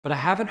But I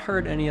haven't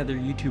heard any other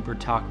YouTuber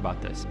talk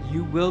about this.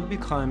 You will be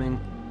climbing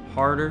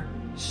harder,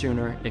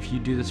 sooner if you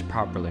do this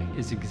properly.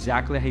 It's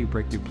exactly how you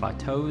break through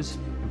plateaus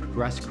and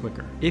progress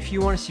quicker. If you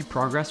want to see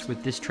progress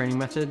with this training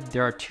method,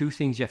 there are two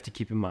things you have to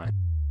keep in mind.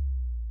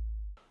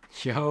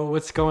 Yo,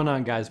 what's going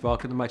on guys?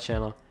 Welcome to my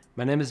channel.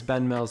 My name is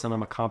Ben Mills and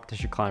I'm a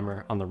competition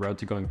climber on the road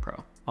to going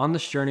pro. On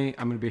this journey,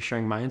 I'm going to be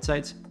sharing my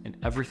insights and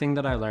everything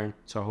that I learned,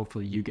 so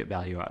hopefully you get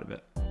value out of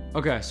it.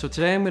 Okay, so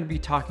today I'm going to be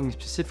talking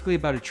specifically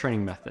about a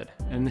training method.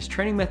 And this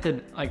training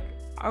method,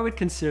 I would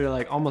consider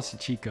almost a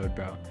cheat code,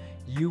 bro.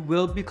 You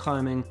will be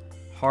climbing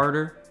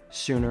harder,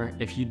 sooner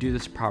if you do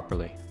this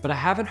properly. But I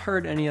haven't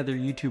heard any other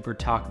YouTuber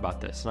talk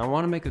about this, and I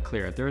want to make it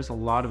clear. There is a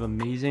lot of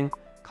amazing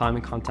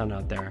climbing content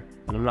out there,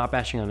 and I'm not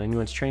bashing on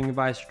anyone's training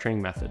advice or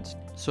training methods.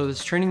 So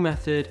this training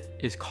method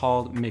is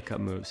called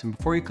makeup moves. And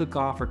before you click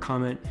off or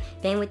comment,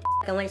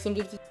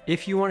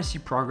 if you want to see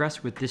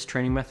progress with this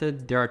training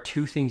method, there are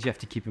two things you have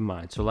to keep in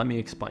mind. So let me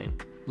explain.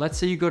 Let's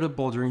say you go to the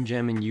bouldering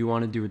gym and you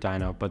want to do a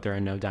dyno, but there are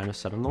no dynos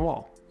set on the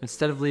wall.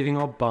 Instead of leaving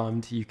all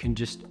bummed, you can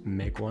just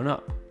make one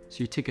up. So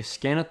you take a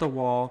scan at the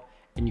wall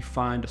and you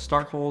find a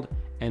start hold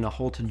and a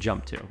hold to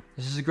jump to.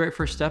 This is a great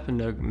first step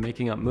into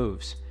making up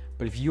moves.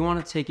 But if you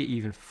want to take it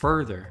even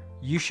further,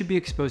 you should be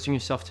exposing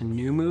yourself to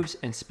new moves,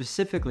 and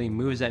specifically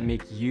moves that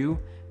make you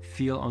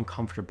feel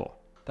uncomfortable.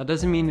 That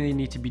doesn't mean they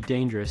need to be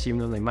dangerous,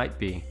 even though they might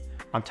be.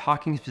 I'm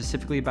talking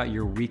specifically about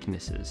your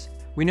weaknesses.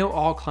 We know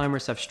all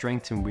climbers have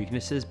strengths and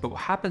weaknesses, but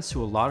what happens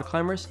to a lot of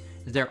climbers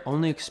is they're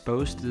only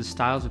exposed to the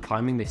styles of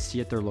climbing they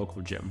see at their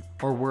local gym,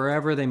 or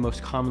wherever they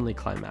most commonly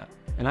climb at.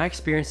 And I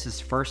experienced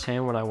this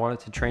firsthand when I wanted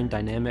to train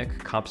dynamic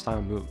comp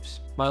style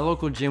moves. My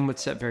local gym would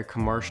set very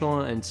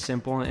commercial and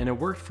simple, and it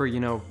worked for,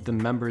 the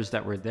members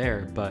that were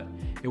there, but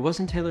it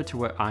wasn't tailored to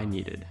what I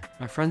needed.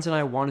 My friends and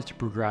I wanted to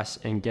progress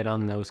and get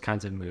on those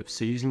kinds of moves,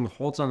 so using the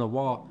holds on the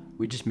wall,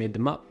 we just made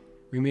them up.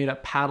 We made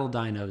up paddle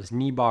dynos,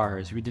 knee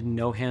bars, we did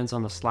no hands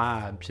on the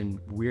slabs, and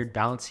weird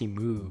bouncy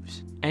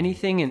moves.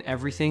 Anything and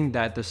everything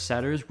that the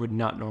setters would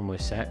not normally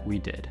set, we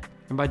did.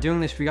 And by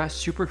doing this, we got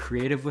super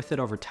creative with it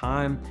over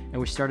time, and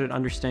we started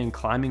understanding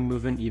climbing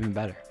movement even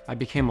better. I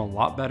became a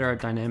lot better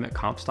at dynamic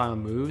comp style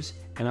moves,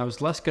 and I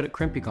was less good at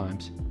crimpy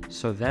climbs.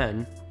 So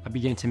then I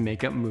began to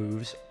make up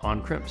moves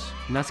on crimps.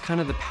 And that's kind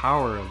of the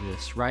power of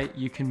this, right?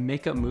 You can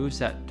make up moves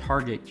that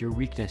target your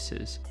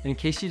weaknesses. And in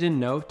case you didn't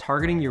know,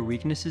 targeting your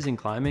weaknesses in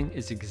climbing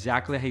is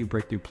exactly how you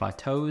break through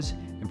plateaus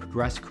and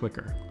progress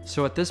quicker.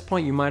 So at this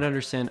point, you might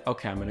understand,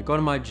 okay, I'm gonna go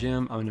to my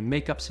gym, I'm gonna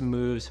make up some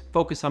moves,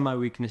 focus on my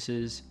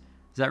weaknesses.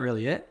 Is that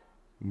really it?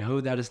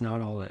 No, that is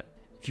not all it.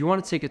 If you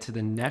want to take it to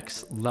the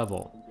next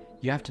level,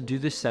 you have to do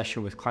this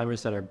session with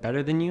climbers that are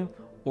better than you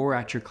or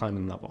at your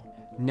climbing level.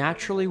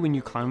 Naturally, when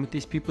you climb with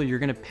these people, you're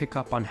going to pick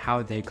up on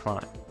how they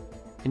climb.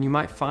 And you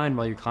might find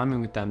while you're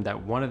climbing with them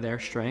that one of their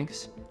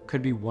strengths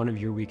could be one of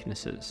your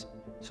weaknesses.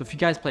 So if you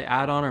guys play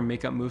add-on or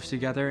make up moves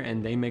together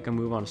and they make a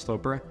move on a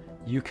sloper,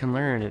 you can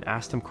learn and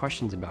ask them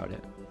questions about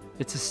it.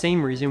 It's the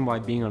same reason why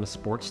being on a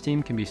sports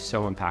team can be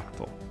so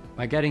impactful.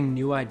 By getting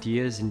new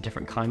ideas and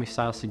different climbing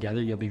styles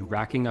together, you'll be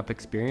racking up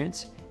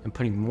experience and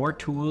putting more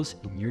tools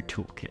in your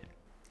toolkit.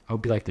 I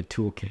hope you like the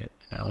toolkit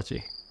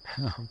analogy.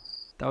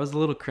 That was a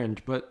little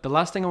cringe, but the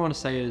last thing I want to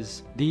say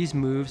is these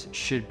moves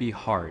should be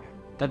hard.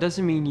 That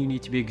doesn't mean you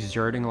need to be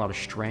exerting a lot of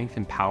strength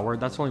and power.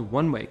 That's only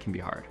one way it can be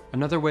hard.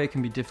 Another way it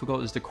can be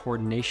difficult is the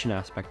coordination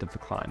aspect of the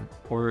climb,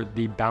 or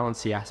the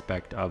balancy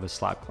aspect of a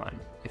slab climb.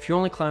 If you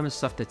only climb the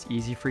stuff that's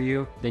easy for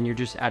you, then you're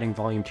just adding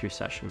volume to your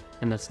session,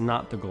 and that's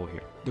not the goal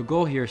here. The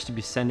goal here is to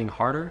be sending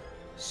harder,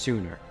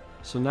 sooner.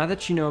 So now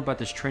that you know about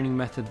this training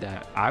method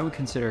that I would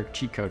consider a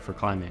cheat code for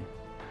climbing,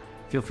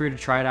 feel free to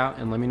try it out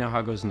and let me know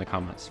how it goes in the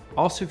comments.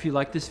 Also, if you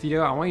like this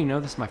video, I want you to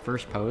know this is my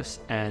first post,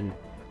 and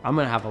I'm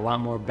gonna have a lot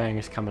more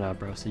bangers coming out,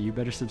 bro, so you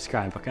better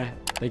subscribe, okay?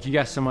 Thank you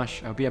guys so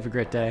much. I hope you have a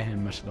great day,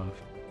 and much love.